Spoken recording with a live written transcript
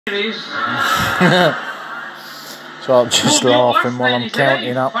So I'm just laughing while I'm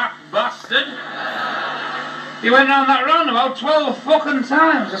counting up. Fat bastard. He went round that roundabout 12 fucking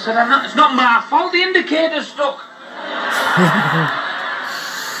times. I said, it's not my fault, the indicator's stuck.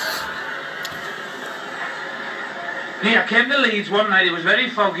 Yeah, I came to Leeds one night, it was very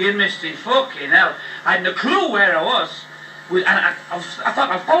foggy and misty. Fucking hell. I had no clue where I was. And I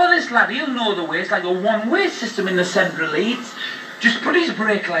thought, I'll follow this lad, he'll know the way. It's like a one-way system in the centre of Leeds. Just put his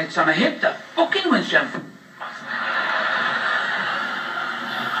brake lights on, I hit the fucking windshield.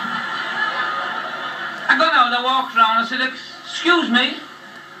 I got out and I walked around and I said, excuse me,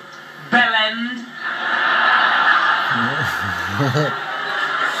 bell end.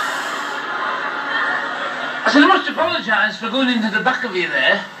 I said, I must apologise for going into the back of you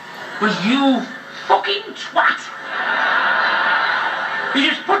there, but you fucking twat. You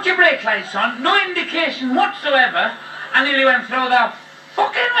just put your brake lights on, no indication whatsoever, and nearly went through that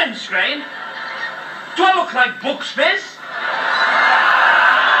fucking windscreen. Do I look like Bucks Fizz?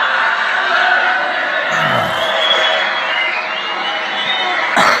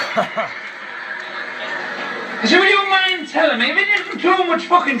 I said, would you mind telling me, if it isn't too much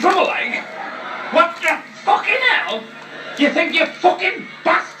fucking trouble, like, what the fucking hell you think you fucking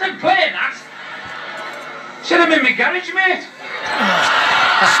bastard playing at? Said I'm in my garage, mate.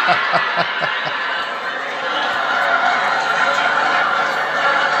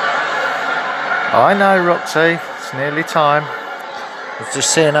 I know, Roxy, it's nearly time. I was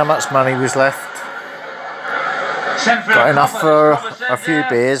just seeing how much money was left. Got enough for a few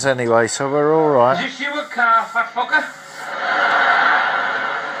beers anyway, so we're alright. Is this you a car, fat fucker?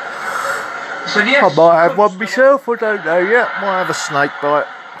 Said, yes, I might have one myself, I don't know yet. Might have a snake bite.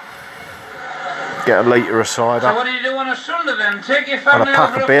 Get a litre of cider. So what do you do on a Sunday then? Take your family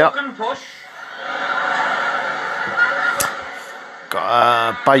over a fucking push? Got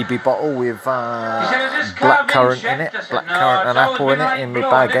a baby bottle with black currant in it, black currant and apple in it in my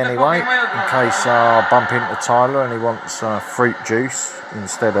bag anyway, in case I bump into Tyler and he wants fruit juice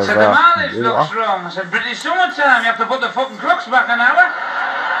instead of water. The mileage looks wrong. I said, British summertime, you have to put the fucking clocks back an hour.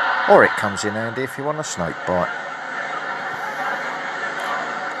 Or it comes in handy if you want a snake bite.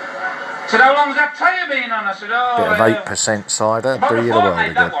 Said, how long's that tyre been on? I said, oh, bit of 8% cider, do you the world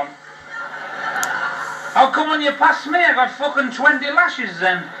of good. How come when you passed me I got fucking 20 lashes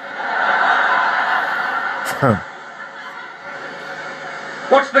then?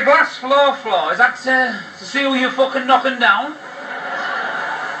 What's the glass floor? Is that to see who you're fucking knocking down?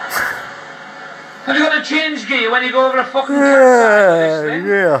 Have you got to change gear when you go over a fucking campsite?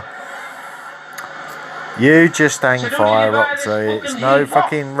 Yeah. You just hang fire, Roxy. It's no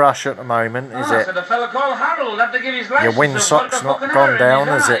fucking rush at the moment, is it? So the fella called Harold had to give his license. Your windsock's not gone down,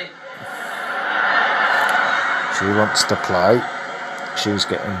 is it? She wants to play. She's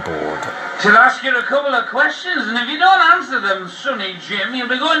getting bored. She'll ask you a couple of questions, and if you don't answer them, Sonny Jim, you'll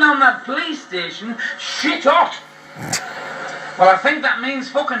be going down that police station shit hot. Well, I think that means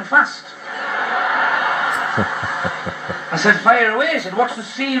fucking fast. I said, fire away. I said, what's the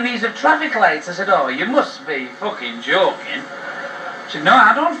series of traffic lights? I said, oh, you must be fucking joking. She said, no,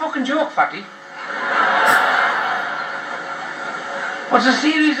 I don't fucking joke, fatty. What's a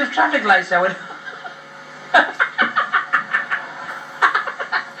series of traffic lights? I went,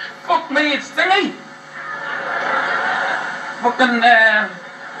 fuck me, it's thingy. Fucking,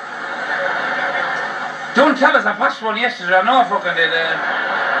 don't tell us I passed one yesterday. I know I fucking did,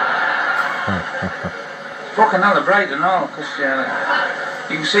 fucking hella bright and all, because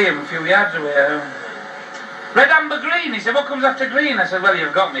you can see him a few yards away. Red, amber, green. He said, what comes after green? I said, well,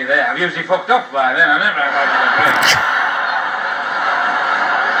 you've got me there. I've usually fucked off by then. I never have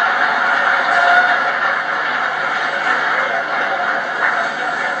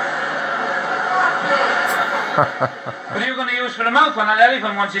What are you going to use for a mouth when an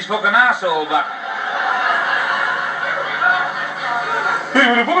elephant wants his fucking arsehole back?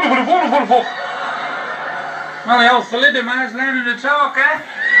 Well, the old thalidomide learning to talk, eh?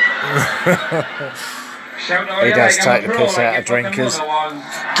 He does take the piss out of drinkers.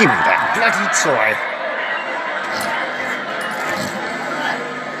 Give me that bloody toy.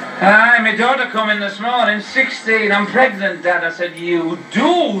 Aye, my daughter come in this morning, 16. I'm pregnant, Dad. I said, you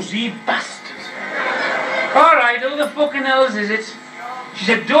doozy bastard. All right, who the fucking hell's is it? She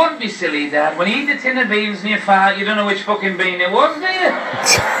said, don't be silly, Dad. When you eat a tin of beans and you fart, you don't know which fucking bean it was, do you?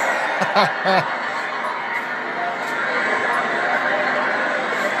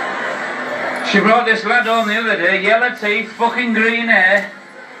 She brought this lad home the other day, yellow teeth, fucking green hair,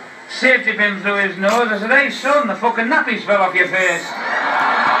 safety pin through his nose. I said, hey son, the fucking nappies fell off your face.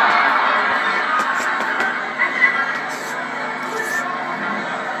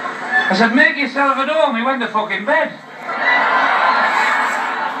 I said, make yourself at home. He went to fucking bed.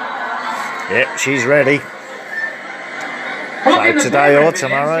 Yep, she's ready. So today or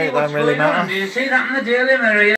tomorrow, it don't really matter. Do you see that in the Daily Mirror?